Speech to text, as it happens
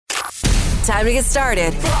Time to get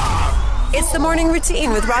started. It's the morning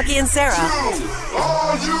routine with Rocki and Sarah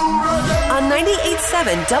on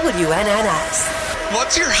 98.7 WNNS.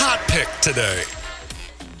 What's your hot pick today?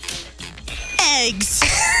 Eggs.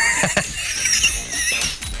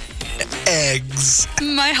 Eggs.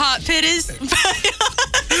 My hot pick is... You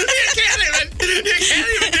can't even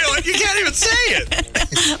do it. You can't even say it.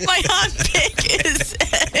 My hot pick is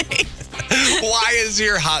eggs. Why is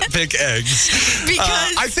your hot pick eggs?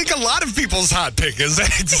 Because I think a lot of people's hot pick is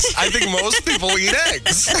eggs. I think most people eat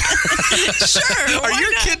eggs. Sure. Are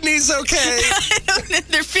your kidneys okay? I don't know.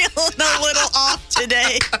 They're feeling a little off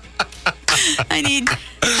today. I need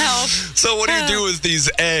help. So what do you do with these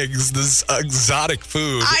eggs, this exotic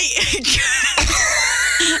food?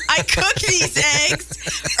 I cook these eggs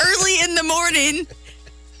early in the morning,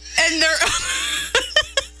 and they're...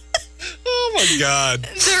 Oh, my God.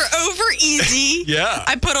 They're over easy. Yeah.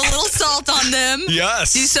 I put a little salt on them.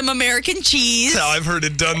 Yes. Do some American cheese. That's how I've heard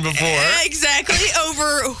it done before. Exactly.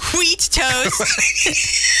 Over wheat toast.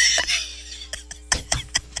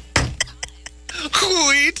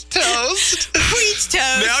 Wheat toast. Wheat toast.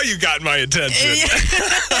 Now you got my attention.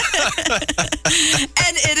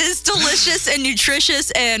 And it is delicious and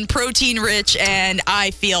nutritious and protein rich, and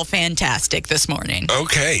I feel fantastic this morning.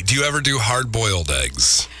 Okay. Do you ever do hard-boiled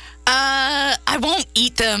eggs? I won't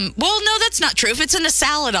eat them. Well, no, that's not true. If it's in a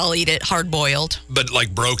salad, I'll eat it hard-boiled. But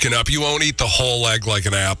like broken up, you won't eat the whole egg like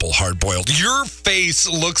an apple hard-boiled. Your face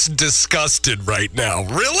looks disgusted right now.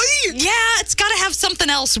 Really? Yeah, it's got to have something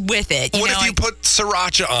else with it. What if you put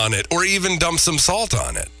sriracha on it or even dump some salt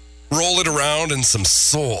on it? Roll it around in some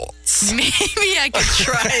salt. Maybe I could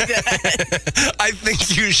try that. I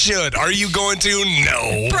think you should. Are you going to?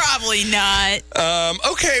 No. Probably not.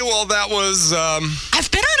 Okay, well, that was... I've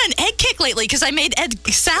been on an egg kick lately because I made egg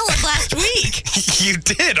salad last week. You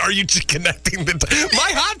did? Are you just connecting the...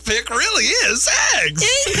 My hot pick really is eggs.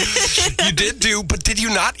 You did do, but did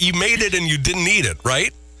you not? You made it and you didn't eat it,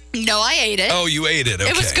 right? No, I ate it. Oh, you ate it. Okay.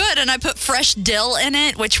 It was good, and I put fresh dill in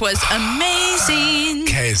it, which was amazing.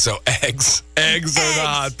 Okay, so eggs. Eggs are the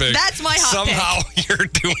hot pick. That's my hot Somehow pick. You're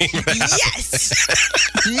doing that. Yes.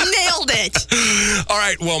 Nailed it. All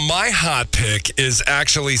right, well, my hot pick is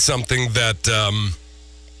actually something that, a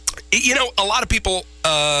lot of people,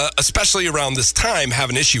 especially around this time, have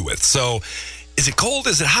an issue with. So, is it cold?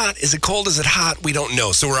 Is it hot? Is it cold? Is it hot? We don't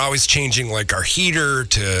know. So we're always changing like our heater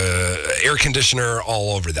to air conditioner,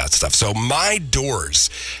 all over that stuff. So my doors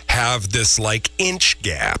have this like inch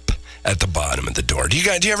gap at the bottom of the door. Do you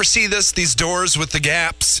ever see these doors with the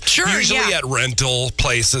gaps? Sure, Usually at rental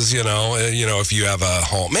places, if you have a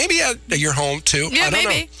home. Maybe at your home too. Yeah, I don't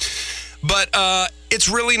maybe. know. But it's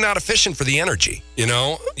really not efficient for the energy,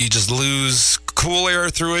 You just lose cool air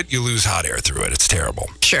through it. You lose hot air through it. It's terrible.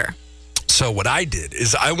 Sure. So what I did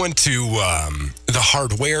is I went to the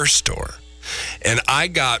hardware store, and I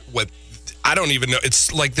got what I don't even know.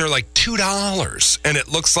 It's like they're like $2, and it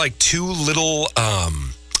looks like two little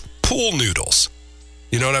pool noodles.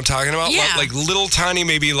 You know what I'm talking about? Yeah. Like little tiny,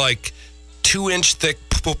 maybe like 2-inch thick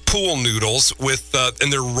pool noodles with,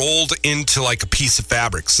 and they're rolled into like a piece of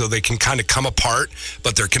fabric, so they can kind of come apart,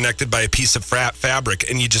 but they're connected by a piece of fabric,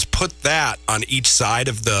 and you just put that on each side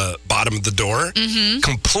of the bottom of the door. Mm-hmm.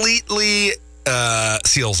 Completely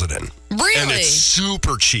seals it in. Really? And it's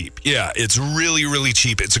super cheap. Yeah, it's really, really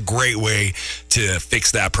cheap. It's a great way to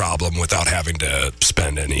fix that problem without having to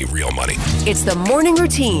spend any real money. It's the morning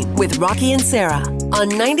routine with Rocki and Sarah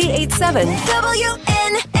on 98.7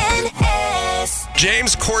 WNNS.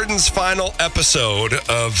 James Corden's final episode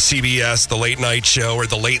of CBS, The Late Night Show, or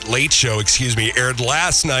The Late Late Show, aired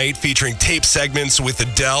last night, featuring tape segments with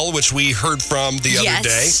Adele, which we heard from the other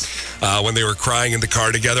day when they were crying in the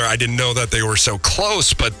car together. I didn't know that they were so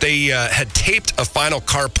close, but they had taped a final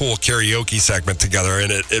carpool karaoke segment together,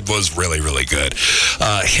 and it was really, really good.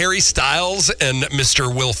 Harry Styles and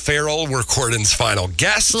Mr. Will Ferrell were Corden's final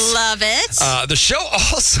guests. Love it. The show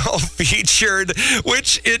also featured,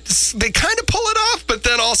 they kind of pull it off, but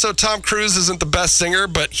then also Tom Cruise isn't the best singer,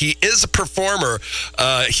 but he is a performer.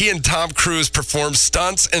 He and Tom Cruise performed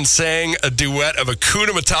stunts and sang a duet of Hakuna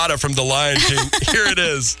Matata from The Lion King. Here it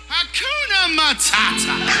is. Hakuna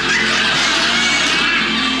Matata.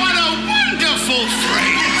 What a wonderful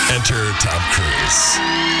phrase. Enter Tom Cruise.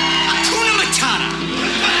 Hakuna Matata.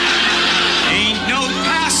 Ain't no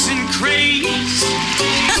passing craze.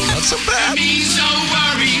 Not so bad. Means no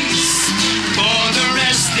worries for the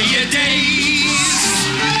rest of your days.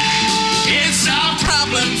 It's all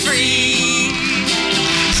problem-free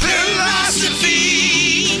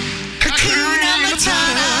philosophy. Hakuna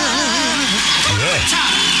Matata. Yeah.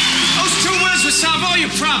 Matata. Those 2 words will solve all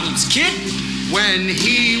your problems, kid. when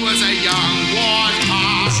he was a young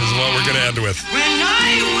warthog. This is what we're going to end with. When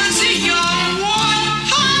I was a young warthog.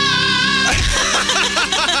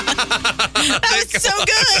 That was so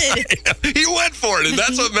good. He went for it, and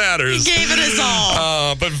that's what matters. He gave it his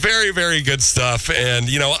all. But very, very good stuff. And,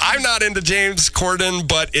 I'm not into James Corden,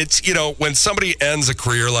 but it's, when somebody ends a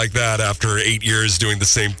career like that after 8 years doing the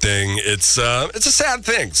same thing, it's a sad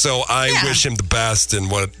thing. So I wish him the best in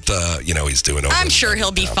what, he's doing. I'm sure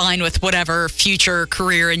he'll be fine with whatever future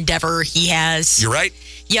career endeavor he has. You're right.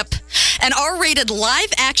 Yep. An R-rated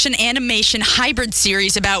live-action animation hybrid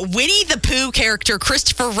series about Winnie the Pooh character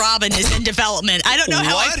Christopher Robin is in development. I don't know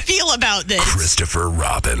how I feel about this. Christopher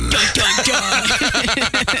Robin. Dun, dun,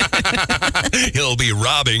 dun. He'll be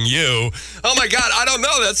robbing you. Oh, my God. I don't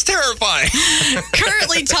know. That's terrifying.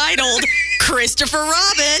 Currently titled Christopher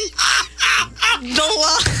Robin.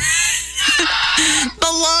 The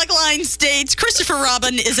logline states Christopher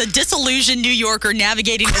Robin is a disillusioned New Yorker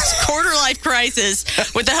navigating a quarter-life crisis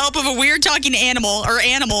with the help of a weird-talking animal or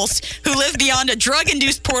animals who live beyond a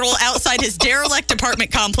drug-induced portal outside his derelict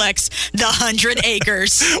apartment complex, the 100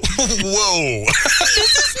 Acres. Whoa.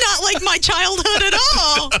 This is not like my childhood at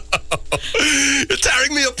all. You're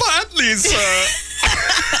tearing me apart, Lisa.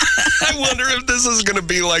 I wonder if this is going to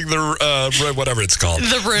be like the, whatever it's called.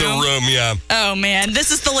 The Room. The Room, yeah. Oh, man.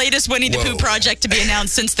 This is the latest Winnie the Pooh project to be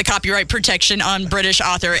announced since the copyright protection on British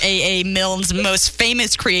author A.A. Milne's most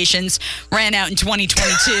famous creations ran out in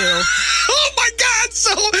 2022. Oh, my God.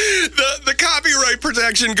 So the copyright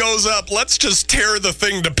protection goes up. Let's just tear the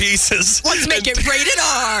thing to pieces. Let's make it rated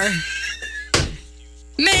R.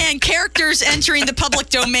 Man, characters entering the public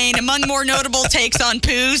domain. Among more notable takes on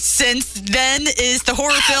Pooh since then is the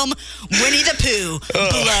horror film Winnie the Pooh,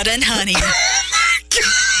 Blood and Honey.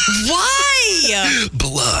 Why?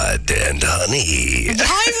 Blood and honey.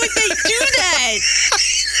 Why would they do that?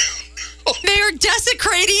 They are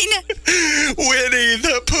desecrating Winnie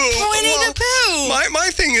the Pooh. Winnie the Pooh. My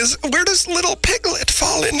thing is, where does little Piglet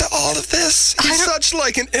fall into all of this? He's such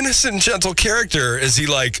like an innocent, gentle character. Is he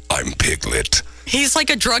like, I'm Piglet? He's like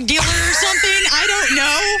a drug dealer or something? I don't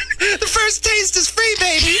know. The first taste is free,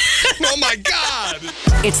 baby. Oh, my God.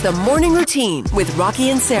 It's the morning routine with Rocki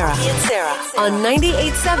and Sarah on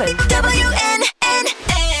 98.7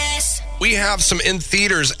 WNNS. We have some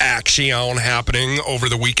in-theaters action happening over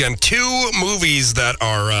the weekend. 2 movies that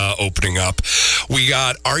are opening up. We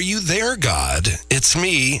got Are You There, God? It's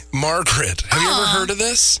Me, Margaret. Have you ever heard of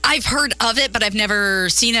this? I've heard of it, but I've never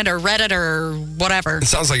seen it or read it or whatever. It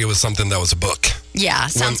sounds like it was something that was a book. Yeah,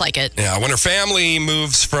 sounds like it. Yeah, when her family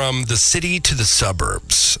moves from the city to the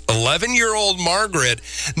suburbs, 11-year-old Margaret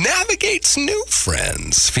navigates new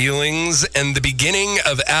friends, feelings, and the beginning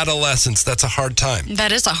of adolescence. That's a hard time.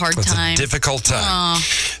 That is a hard time. A difficult time.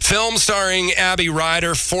 Film starring Abby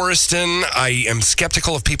Ryder, Forreston. I am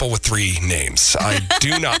skeptical of people with 3 names. I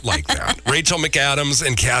do not like that. Rachel McAdams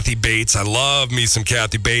and Kathy Bates. I love me some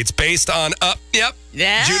Kathy Bates. Based on,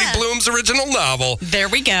 Yeah. Judy Blume's original novel. There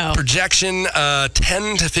we go. Projection, $10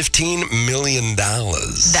 to $15 million.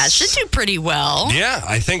 That should do pretty well. Yeah,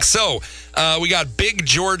 I think so. We got Big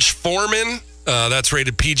George Foreman. That's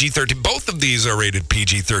rated PG-13. Both of these are rated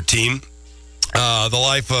PG-13. The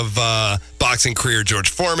life of boxing career George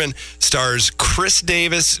Foreman stars Chris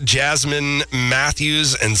Davis, Jasmine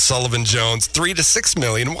Matthews, and Sullivan Jones. $3 to $6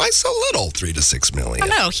 million. Why so little? $3 to $6 million. I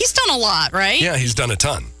don't know. He's done a lot, right? Yeah, he's done a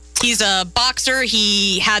ton. He's a boxer.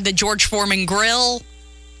 He had the George Foreman grill.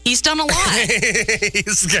 He's done a lot. He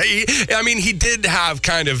did have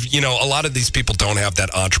kind of, a lot of these people don't have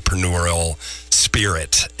that entrepreneurial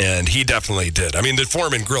spirit, and he definitely did. I mean, the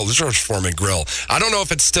Foreman Grill, the George Foreman Grill, I don't know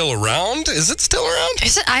if it's still around. Is it still around?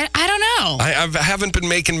 Is it? I don't know. I haven't been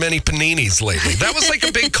making many paninis lately. That was like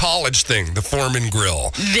a big college thing, the Foreman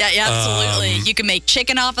Grill. Yeah, absolutely. You can make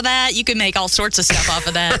chicken off of that. You can make all sorts of stuff off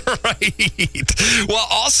of that. Right. Well,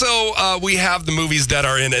 also, we have the movies that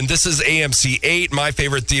are in, and this is AMC 8, my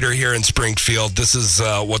favorite theater here in Springfield. This is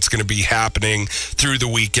what's going to be happening through the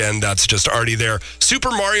weekend. That's just already there.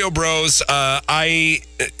 Super Mario Bros. I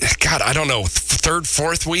don't know, 3rd,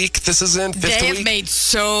 4th week this is in, 5th week? They have made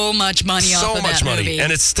so much money off of that movie.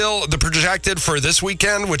 And it's still the projected for this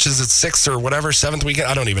weekend, which is its 6th or whatever, 7th weekend.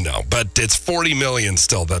 I don't even know. But it's $40 million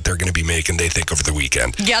still that they're going to be making, they think, over the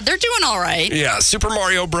weekend. Yeah, they're doing all right. Yeah, Super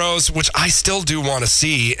Mario Bros., which I still do want to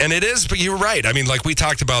see. And it is, but you're right. I mean, like we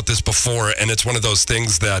talked about this before, and it's one of those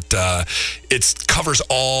things that it covers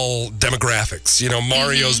all demographics.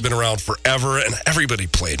 Mario's been around forever, and everybody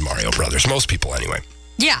played Mario Brothers. Most people, anyway.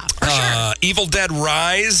 Yeah, for sure. Evil Dead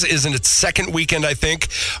Rise is in its second weekend, I think.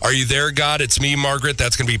 Are you there, God? It's me, Margaret.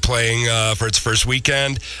 That's going to be playing for its first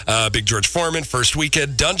weekend. Big George Foreman, first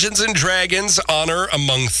weekend. Dungeons and Dragons, Honor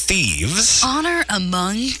Among Thieves. Honor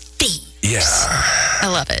Among Thieves. Yeah. I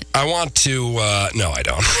love it. I want to, no, I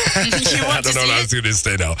don't. I don't know what I was going to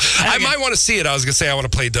say, no. Okay. I might want to see it. I was going to say I want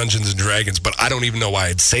to play Dungeons and Dragons, but I don't even know why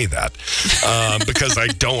I'd say that. Because I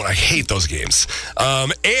don't. I hate those games.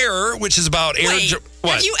 Air, which is about air...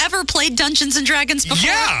 What? Have you ever played Dungeons and Dragons before?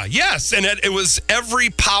 Yeah, yes. And it was every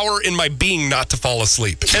power in my being not to fall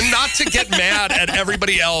asleep and not to get mad at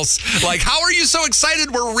everybody else. Like, how are you so excited?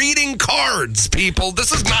 We're reading cards, people.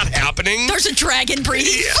 This is not happening. There's a dragon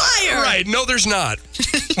breathing fire. Right. No, there's not.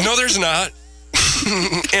 No, there's not.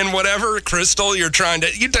 And whatever crystal you're trying to...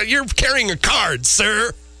 You're carrying a card,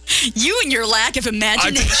 sir. You and your lack of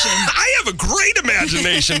imagination. I have a great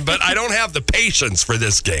imagination, but I don't have the patience for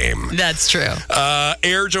this game. That's true.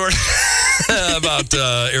 Air Jordan. About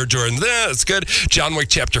Air Jordan. That's good. John Wick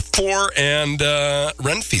Chapter 4 and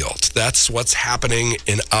Renfield. That's what's happening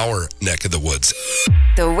in our neck of the woods.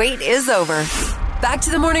 The wait is over. Back to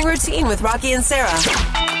the morning routine with Rocki and Sarah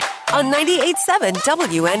on 98.7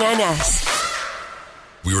 WNNS.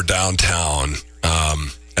 We were downtown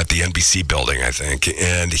at the NBC building, I think,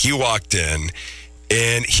 and he walked in,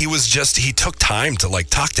 and he took time to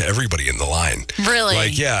talk to everybody in the line. Really?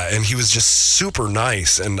 Yeah, and he was just super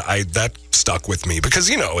nice, and that stuck with me because,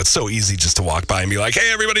 it's so easy just to walk by and be like, hey,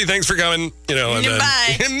 everybody, thanks for coming, and then,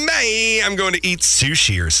 bye, I'm going to eat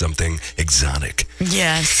sushi or something exotic.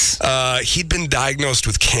 Yes. He'd been diagnosed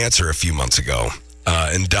with cancer a few months ago.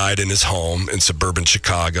 And died in his home in suburban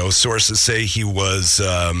Chicago. Sources say he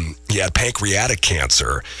had pancreatic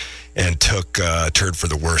cancer and took a turn for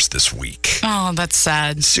the worse this week. Oh, that's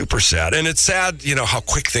sad. Super sad. And it's sad, how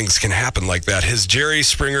quick things can happen like that. His Jerry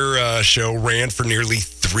Springer show ran for nearly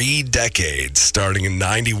 3 decades. Starting in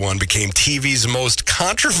 91, became TV's most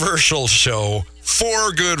controversial show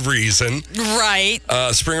for good reason. Right.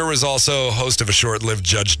 Springer was also host of a short-lived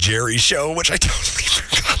Judge Jerry show, which I totally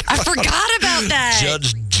forgot about. I forgot about that.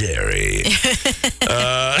 Judge Jerry.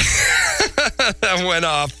 That went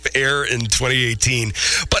off air in 2018.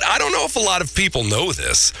 But I don't know if a lot of people know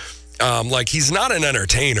this. He's not an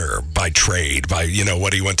entertainer by trade, by,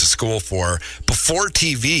 what he went to school for. Before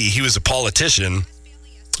TV, he was a politician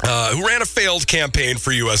who ran a failed campaign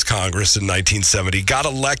for U.S. Congress in 1970, got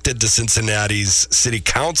elected to Cincinnati's city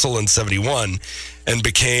council in 71, and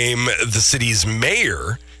became the city's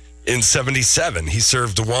mayor in 77. He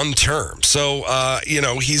served 1 term. So,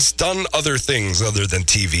 he's done other things other than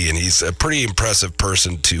TV, and he's a pretty impressive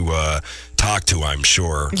person to talk to, I'm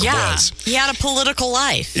sure. Yeah, he had a political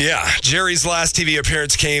life. Yeah. Jerry's last TV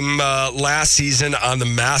appearance came last season on The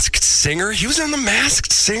Masked Singer. He was on The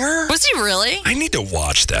Masked Singer? Was he really? I need to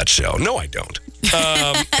watch that show. No, I don't.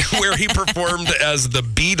 Where he performed as the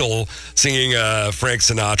Beatle singing a Frank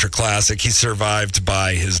Sinatra classic. He's survived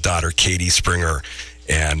by his daughter, Katie Springer,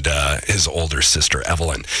 and his older sister,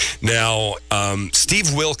 Evelyn. Now, Steve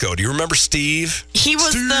Wilco. Do you remember Steve? He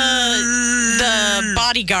was the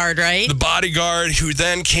bodyguard, right? The bodyguard who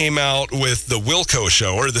then came out with the Wilco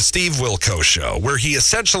Show, or the Steve Wilco Show, where he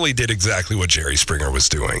essentially did exactly what Jerry Springer was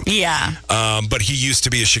doing. Yeah. But he used to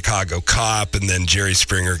be a Chicago cop, and then Jerry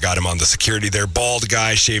Springer got him on the security there. Bald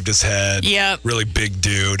guy, shaved his head. Yep. Really big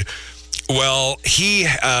dude. Well, he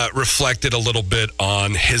reflected a little bit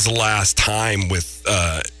on his last time with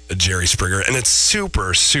Jerry Springer, and it's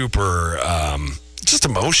super, super just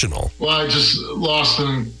emotional. Well, I just lost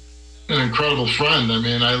an incredible friend. I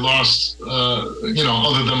mean, I lost,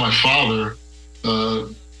 other than my father,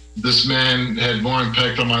 this man had more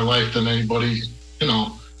impact on my life than anybody,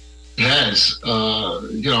 has.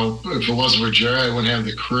 If it wasn't for Jerry, I wouldn't have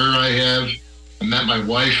the career I have. I met my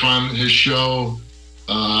wife on his show.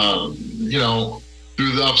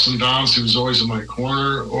 Through the ups and downs, he was always in my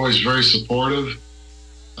corner, always very supportive.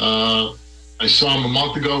 I saw him a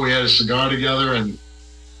month ago. We had a cigar together, and,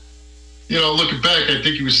 looking back, I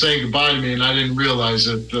think he was saying goodbye to me, and I didn't realize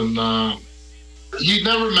it. And he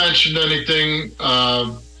never mentioned anything.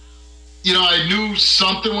 I knew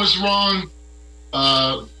something was wrong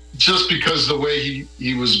just because the way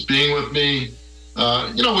he was being with me.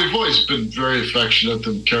 We've always been very affectionate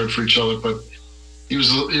and cared for each other, but he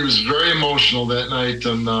was very emotional that night,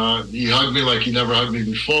 and he hugged me like he never hugged me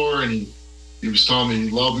before, and he was telling me he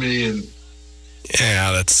loved me. And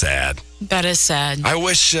yeah, that's sad. That is sad. I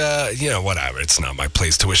wish, whatever. It's not my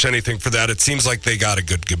place to wish anything for that. It seems like they got a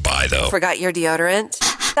good goodbye, though. Forgot your deodorant?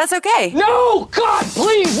 That's okay. No! God,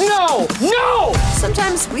 please, no! No!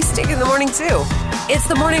 Sometimes we stink in the morning, too. It's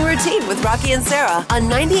the morning routine with Rocki and Sarah on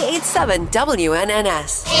 98.7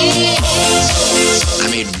 WNNS. I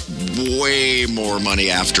made way more money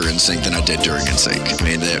after NSYNC than I did during NSYNC. I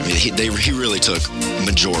mean, he really took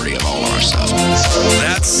majority of all our stuff.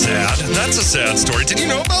 That's sad. That's a sad story. Did you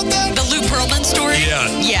know about that? The Lou Pearlman story? Yeah.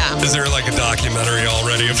 Is there like a documentary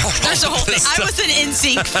already about There's a all whole thing. this I stuff? was an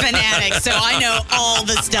NSYNC fanatic, so I know all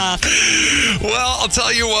the stuff. Well, I'll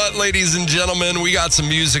tell you what, ladies and gentlemen, we got some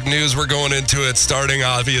music news. We're going into it, starting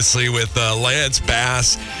obviously with Lance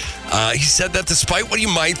Bass. He said that despite what you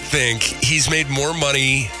might think, he's made more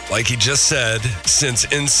money, like he just said, since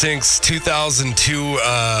NSYNC's 2002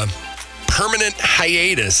 permanent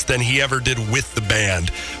hiatus than he ever did with the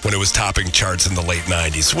band when it was topping charts in the late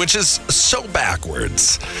 90s, which is so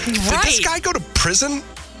backwards. Did this guy go to prison?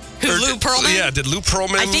 Who, Lou Pearlman? Yeah, did Lou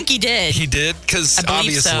Pearlman? I think he did. He did? Because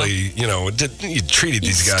obviously, he treated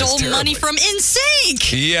these guys stole terribly. money from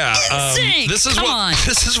NSYNC. Yeah. NSYNC.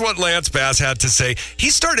 This is what Lance Bass had to say. He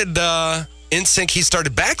started NSYNC. He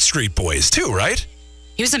started Backstreet Boys too, right?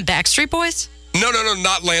 He was in Backstreet Boys? No,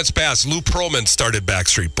 not Lance Bass. Lou Pearlman started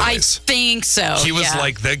Backstreet Boys. I think so. He was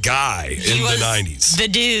like the guy in the 90s. The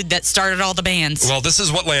dude that started all the bands. Well, this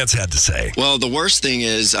is what Lance had to say. Well, the worst thing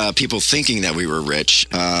is people thinking that we were rich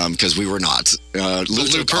because we were not. Lou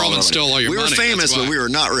Pearlman stole all your money. We were famous, but we were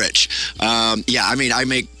not rich. I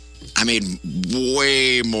made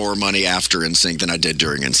way more money after NSYNC than I did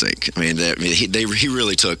during NSYNC. I mean, he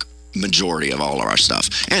really took majority of all of our stuff,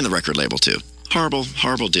 and the record label too.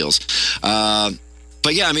 Horrible deals.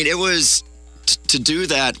 But yeah, I mean, it was to do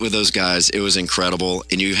that with those guys. It was incredible,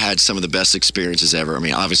 and you had some of the best experiences ever. I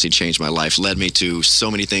mean, obviously changed my life, led me to so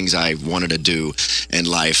many things I wanted to do in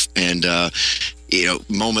life, and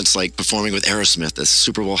moments like performing with Aerosmith, the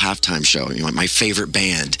Super Bowl halftime show. My favorite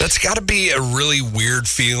band. That's got to be a really weird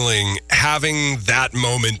feeling, having that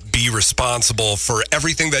moment be responsible for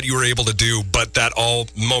everything that you were able to do, but that all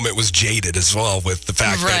moment was jaded as well with the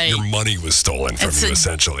fact that your money was stolen from you,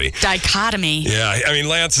 essentially. Dichotomy. Yeah, I mean,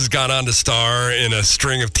 Lance has gone on to star in a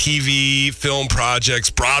string of TV, film projects,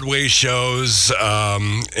 Broadway shows,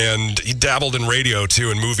 and he dabbled in radio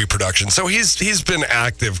too and movie production. So he's been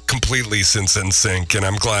active completely since NSYNC, and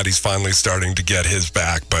I'm glad he's finally starting to get his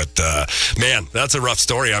back. But man, that's a rough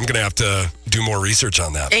story. I'm going to have to do more research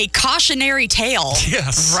on that. A cautionary tale.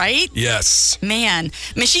 Yes. Right? Yes. Man.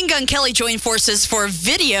 Machine Gun Kelly joined forces for a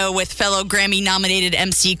video with fellow Grammy-nominated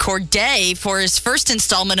MC Corday for his first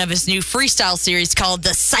installment of his new freestyle series called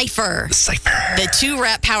The Cypher. The two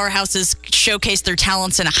rap powerhouses showcased their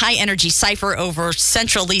talents in a high-energy cypher over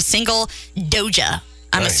Central Lee's single, Doja.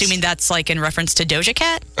 I'm assuming that's like in reference to Doja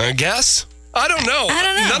Cat? I guess. I don't know.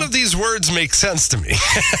 None of these words make sense to me.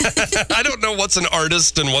 I don't know what's an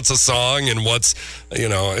artist and what's a song and what's,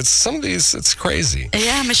 it's some of these, it's crazy.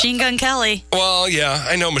 Yeah, Machine Gun Kelly. Well, yeah,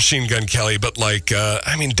 I know Machine Gun Kelly, but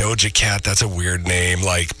Doja Cat, that's a weird name,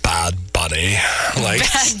 like Bad Bunny.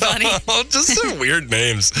 Bad Bunny. Just some weird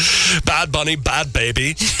names. Bad Bunny, Bad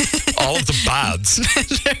Baby, all of the bads.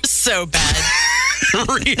 They're so bad.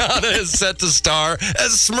 Rihanna is set to star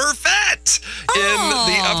as Smurfette in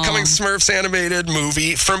the upcoming Smurfs animated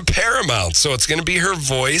movie from Paramount. So it's going to be her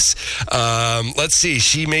voice. Let's see.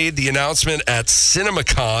 She made the announcement at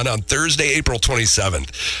CinemaCon on Thursday, April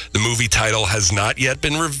 27th. The movie title has not yet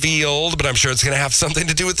been revealed, but I'm sure it's going to have something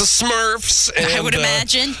to do with the Smurfs. And, I would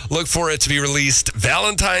imagine. Look for it to be released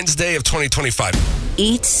Valentine's Day of 2025.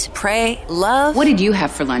 Eat, pray, love. What did you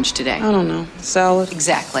have for lunch today? I don't know. Salad.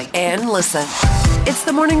 Exactly. And listen. It's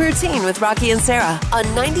the morning routine with Rocki and Sarah on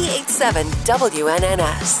 98.7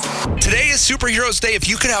 WNNS. Today is Superheroes Day. If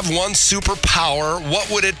you could have one superpower, what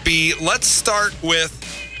would it be? Let's start with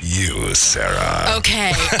you, Sarah.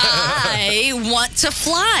 Okay, I want to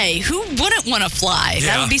fly. Who wouldn't want to fly? Yeah.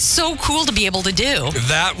 That would be so cool to be able to do.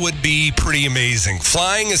 That would be pretty amazing.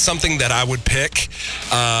 Flying is something that I would pick.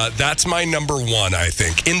 That's my number one, I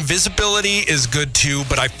think. Invisibility is good too,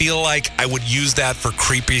 but I feel like I would use that for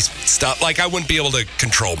creepy stuff. Like I wouldn't be able to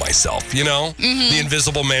control myself, The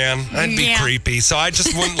Invisible Man. I'd be creepy, so I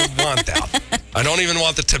just wouldn't want that. I don't even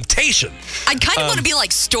want the temptation. I'd kind of want to be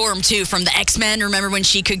like Storm too from the X-Men. Remember when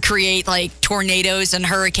she could create like tornadoes and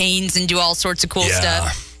hurricanes and do all sorts of cool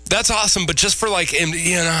stuff? That's awesome, but just for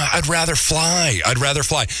I'd rather fly.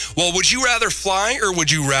 Well, would you rather fly or would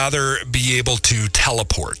you rather be able to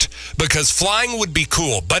teleport? Because flying would be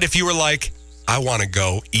cool, but if you were like, I want to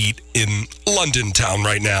go eat in London town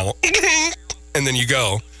right now, and then you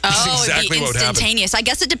go. That's exactly it'd be what instantaneous. I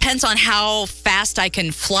guess it depends on how fast I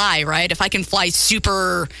can fly, right? If I can fly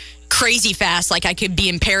super crazy fast, like I could be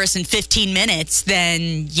in Paris in 15 minutes,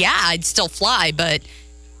 then yeah, I'd still fly, but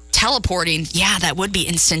teleporting, yeah, that would be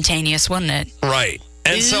instantaneous, wouldn't it? Right.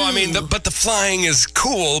 And so, I mean, but the flying is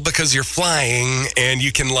cool because you're flying and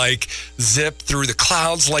you can, like, zip through the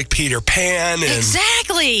clouds like Peter Pan. And,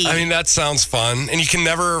 exactly. I mean, that sounds fun. And you can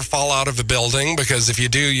never fall out of a building because if you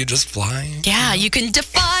do, you just fly. Yeah, you can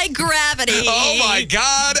defy gravity. Oh, my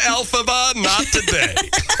God, Elphaba, not today.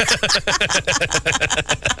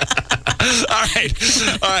 All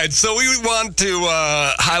right. So we want to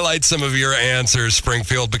highlight some of your answers,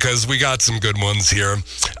 Springfield, because we got some good ones here.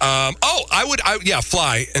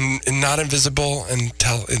 Fly and not invisible and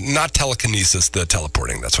not telekinesis, the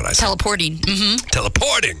teleporting. That's what I said. Teleporting. Mm-hmm.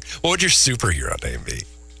 Teleporting. What would your superhero name be?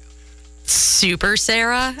 Super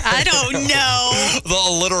Sarah? I don't know. The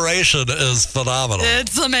alliteration is phenomenal.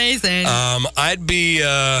 It's amazing. I'd be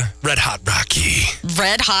Red Hot Rocki.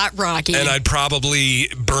 Red Hot Rocki. And I'd probably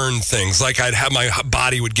burn things. Like I'd have my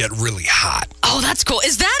body would get really hot. Oh, that's cool.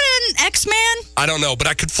 Is that an X-Man? I don't know, but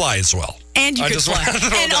I could fly as well. And you could fly.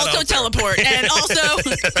 And also teleport. And also...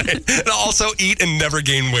 and also eat and never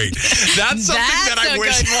gain weight. That's something that I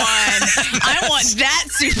wish... That's a good one. I want that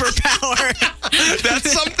superpower.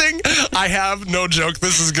 That's something I have, no joke.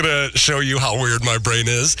 This is going to show you how weird my brain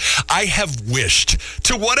is. I have wished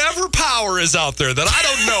to whatever power is out there that I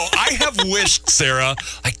don't know. I have wished, Sarah,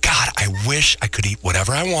 like, God, I wish I could eat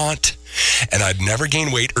whatever I want and I'd never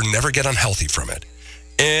gain weight or never get unhealthy from it.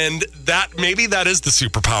 And maybe that is the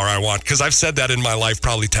superpower I want because I've said that in my life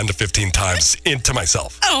probably 10 to 15 times into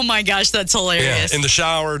myself. Oh my gosh, that's hilarious. Yeah, in the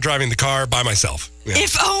shower, driving the car by myself. Yeah.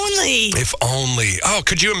 If only. If only. Oh,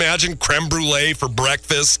 could you imagine creme brulee for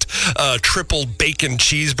breakfast, triple bacon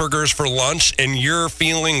cheeseburgers for lunch, and you're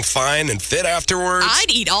feeling fine and fit afterwards?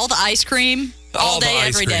 I'd eat all the ice cream all day,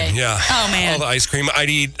 every day. Yeah. Oh, man. All the ice cream. I'd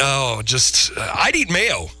eat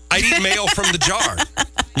mayo. I'd eat mayo from the jar,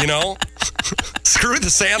 you know? Screw the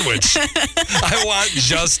sandwich. I want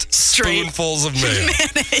just spoonfuls of mayo.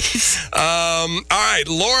 Mayonnaise. All right,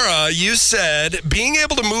 Laura, you said being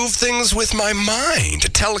able to move things with my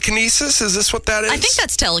mind. Telekinesis, is this what that is? I think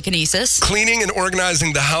that's telekinesis. Cleaning and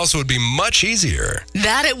organizing the house would be much easier.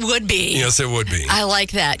 That it would be. Yes, it would be. I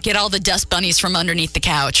like that. Get all the dust bunnies from underneath the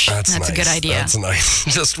couch. That's nice. A good idea. That's nice.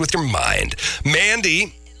 Just with your mind.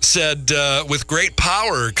 Mandy said, with great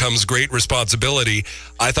power comes great responsibility.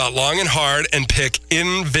 I thought long and hard and pick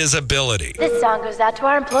invisibility. This song goes out to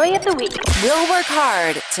our employee of the week. We'll work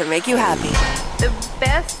hard to make you happy. The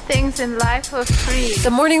best things in life are free. The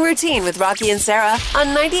Morning Routine with Rocki and Sarah on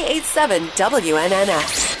 98.7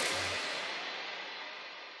 WNNX.